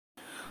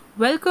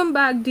Welcome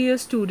back, dear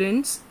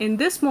students. In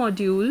this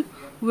module,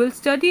 we'll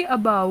study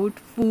about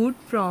food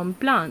from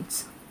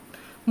plants.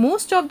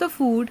 Most of the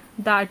food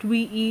that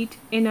we eat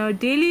in our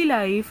daily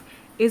life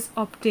is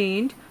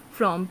obtained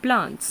from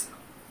plants.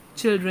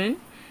 Children,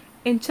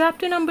 in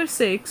chapter number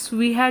 6,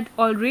 we had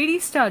already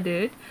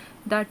studied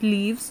that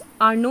leaves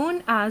are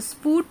known as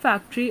food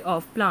factory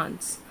of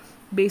plants.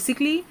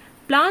 Basically,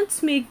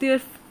 plants make their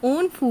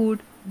own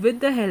food with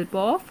the help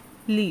of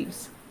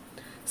leaves.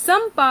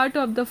 Some part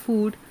of the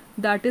food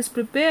that is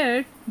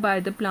prepared by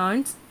the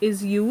plants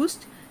is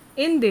used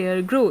in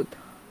their growth.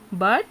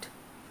 But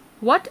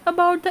what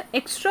about the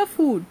extra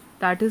food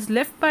that is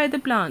left by the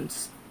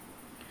plants?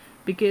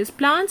 Because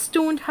plants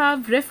don't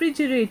have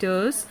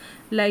refrigerators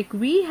like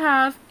we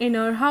have in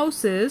our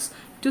houses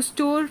to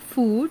store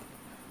food,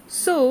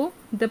 so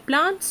the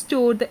plants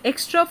store the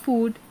extra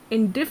food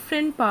in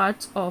different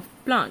parts of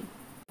plant.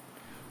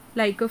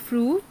 Like a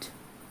fruit,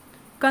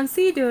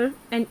 consider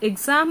an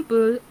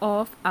example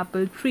of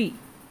apple tree.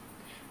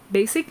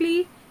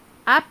 Basically,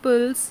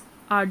 apples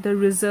are the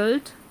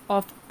result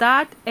of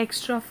that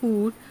extra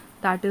food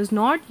that is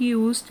not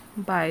used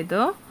by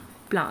the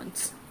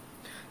plants.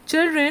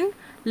 Children,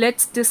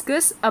 let's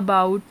discuss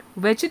about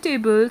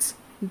vegetables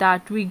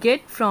that we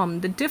get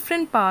from the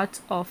different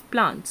parts of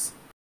plants.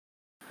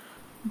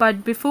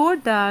 But before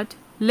that,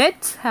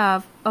 let's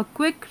have a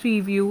quick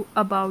review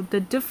about the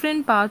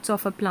different parts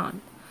of a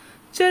plant.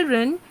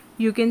 Children,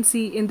 you can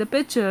see in the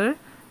picture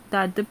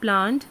that the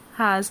plant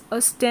has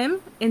a stem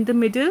in the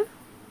middle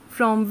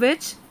from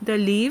which the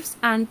leaves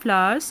and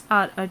flowers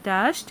are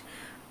attached,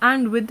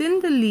 and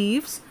within the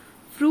leaves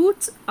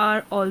fruits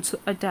are also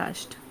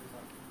attached.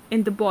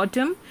 In the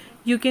bottom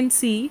you can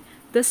see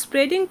the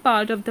spreading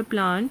part of the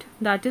plant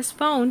that is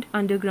found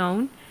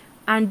underground,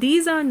 and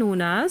these are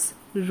known as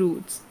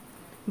roots.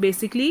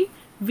 Basically,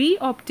 we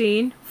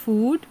obtain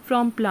food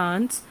from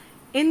plants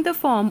in the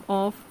form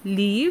of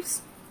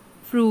leaves,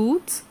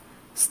 fruits,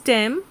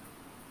 stem,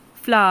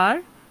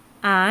 flower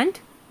and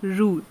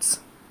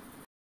roots.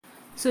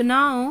 So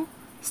now,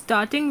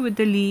 starting with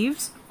the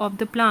leaves of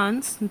the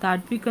plants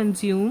that we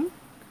consume,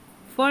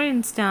 for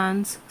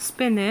instance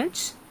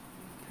spinach,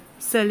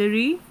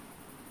 celery,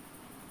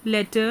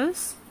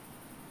 lettuce,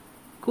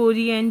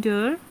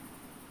 coriander,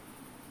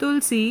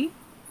 tulsi,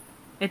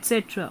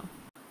 etc.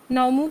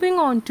 Now moving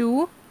on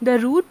to the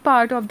root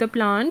part of the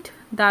plant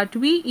that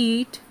we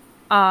eat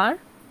are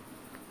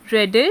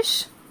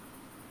radish,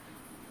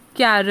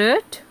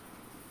 carrot,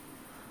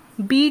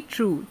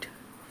 beetroot.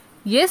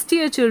 Yes,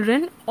 dear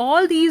children,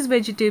 all these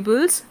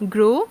vegetables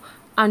grow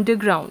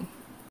underground.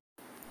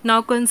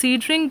 Now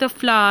considering the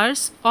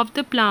flowers of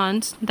the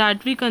plants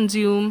that we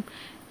consume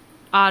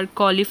are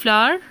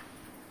cauliflower,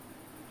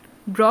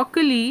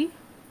 broccoli,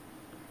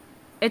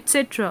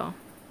 etc.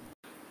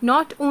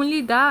 Not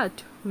only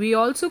that, we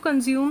also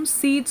consume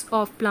seeds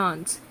of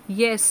plants.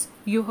 Yes,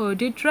 you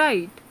heard it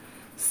right.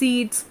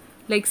 Seeds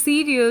like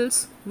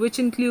cereals, which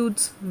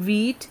includes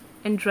wheat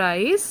and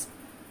rice,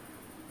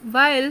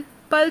 while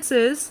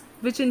pulses,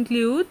 which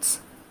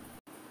includes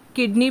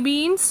kidney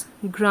beans,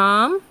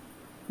 gram,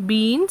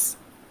 beans,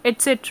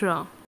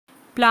 etc.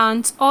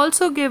 Plants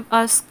also give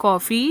us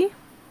coffee,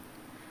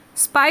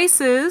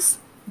 spices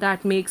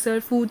that makes our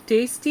food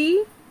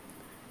tasty,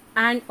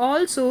 and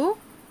also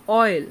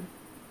oil.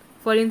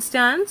 For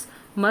instance,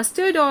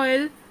 mustard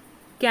oil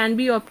can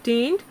be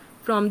obtained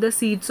from the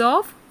seeds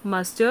of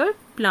mustard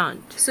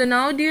plant. So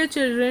now, dear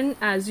children,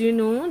 as you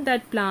know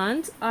that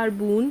plants are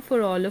boon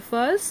for all of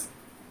us,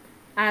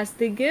 as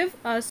they give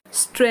us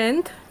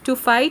strength to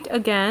fight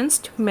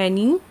against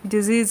many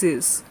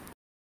diseases.